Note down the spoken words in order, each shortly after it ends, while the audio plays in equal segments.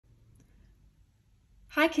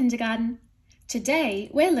Hi kindergarten! Today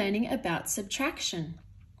we're learning about subtraction.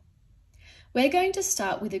 We're going to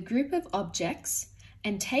start with a group of objects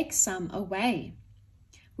and take some away.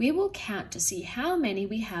 We will count to see how many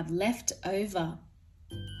we have left over.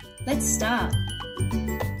 Let's start.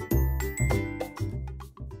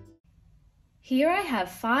 Here I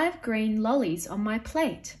have 5 green lollies on my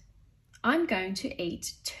plate. I'm going to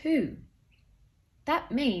eat 2.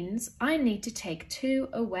 That means I need to take 2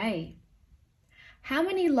 away. How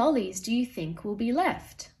many lollies do you think will be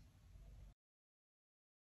left?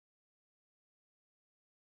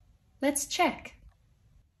 Let's check.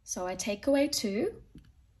 So I take away 2.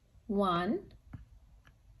 1,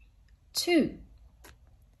 2.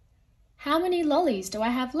 How many lollies do I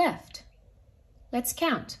have left? Let's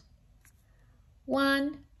count.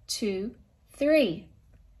 1, 2, 3.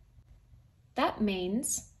 That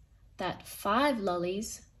means that 5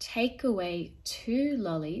 lollies take away 2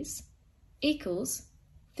 lollies equals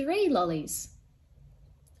 3 lollies.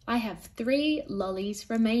 I have 3 lollies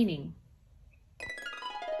remaining.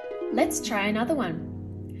 Let's try another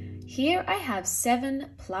one. Here I have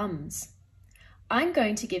 7 plums. I'm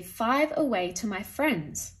going to give 5 away to my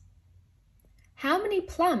friends. How many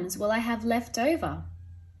plums will I have left over?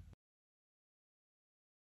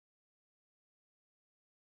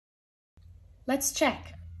 Let's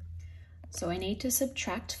check. So I need to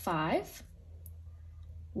subtract 5.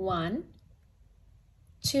 1,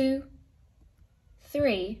 2,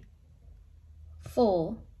 3,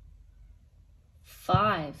 4,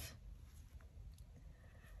 5.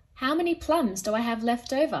 How many plums do I have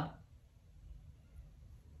left over?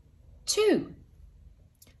 2.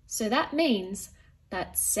 So that means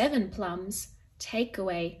that 7 plums take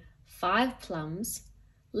away 5 plums,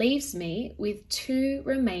 leaves me with 2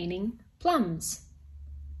 remaining plums.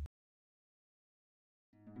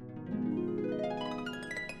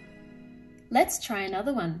 Let's try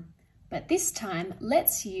another one, but this time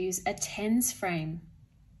let's use a tens frame.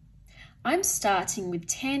 I'm starting with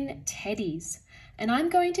 10 teddies and I'm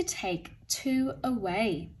going to take 2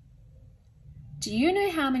 away. Do you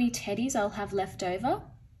know how many teddies I'll have left over?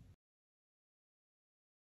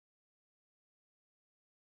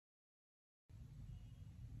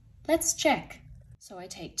 Let's check. So I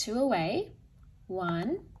take 2 away.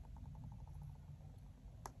 1,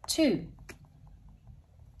 2.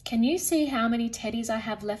 Can you see how many teddies I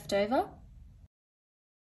have left over?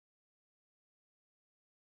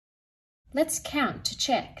 Let's count to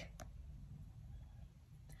check.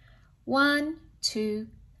 1, 2,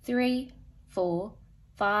 3, 4,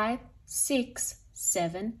 5, 6,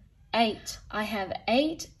 7, 8. I have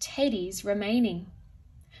 8 teddies remaining.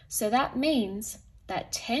 So that means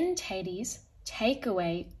that 10 teddies take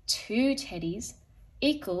away 2 teddies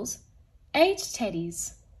equals 8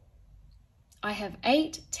 teddies. I have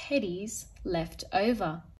 8 teddies left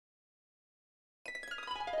over.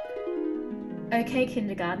 Okay,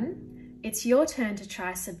 kindergarten, it's your turn to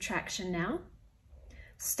try subtraction now.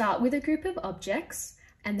 Start with a group of objects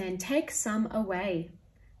and then take some away.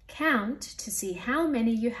 Count to see how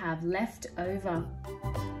many you have left over.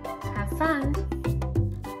 Have fun!